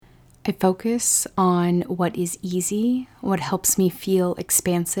I focus on what is easy, what helps me feel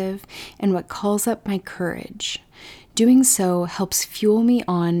expansive, and what calls up my courage. Doing so helps fuel me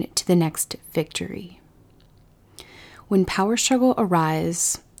on to the next victory. When power struggle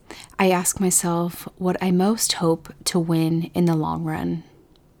arise, I ask myself what I most hope to win in the long run.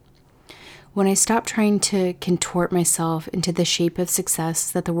 When I stop trying to contort myself into the shape of success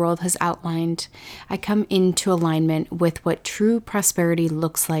that the world has outlined, I come into alignment with what true prosperity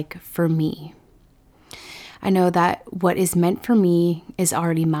looks like for me. I know that what is meant for me is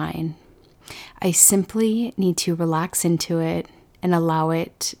already mine. I simply need to relax into it and allow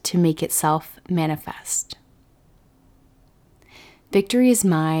it to make itself manifest. Victory is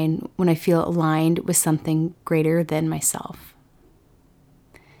mine when I feel aligned with something greater than myself.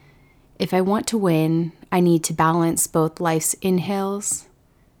 If I want to win, I need to balance both life's inhales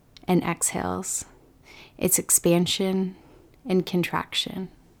and exhales, its expansion and contraction.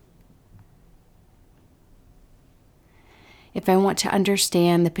 If I want to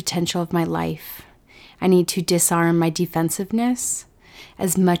understand the potential of my life, I need to disarm my defensiveness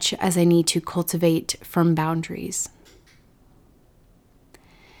as much as I need to cultivate firm boundaries.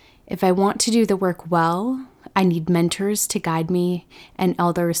 If I want to do the work well, I need mentors to guide me and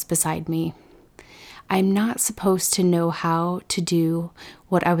elders beside me. I'm not supposed to know how to do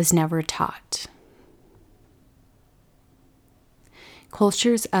what I was never taught.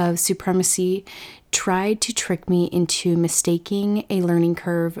 Cultures of supremacy tried to trick me into mistaking a learning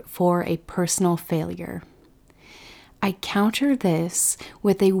curve for a personal failure. I counter this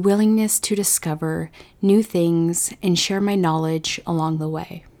with a willingness to discover new things and share my knowledge along the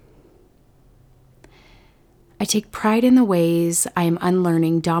way. I take pride in the ways I am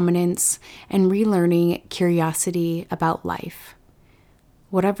unlearning dominance and relearning curiosity about life.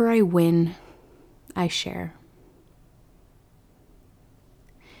 Whatever I win, I share.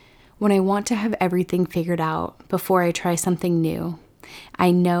 When I want to have everything figured out before I try something new, I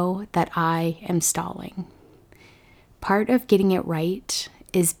know that I am stalling. Part of getting it right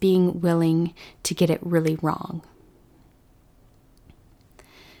is being willing to get it really wrong.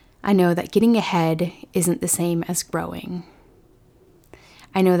 I know that getting ahead isn't the same as growing.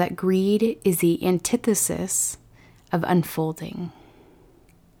 I know that greed is the antithesis of unfolding.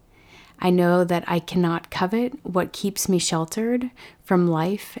 I know that I cannot covet what keeps me sheltered from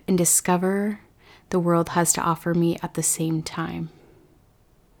life and discover the world has to offer me at the same time.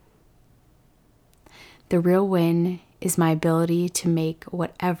 The real win is my ability to make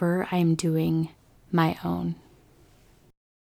whatever I am doing my own.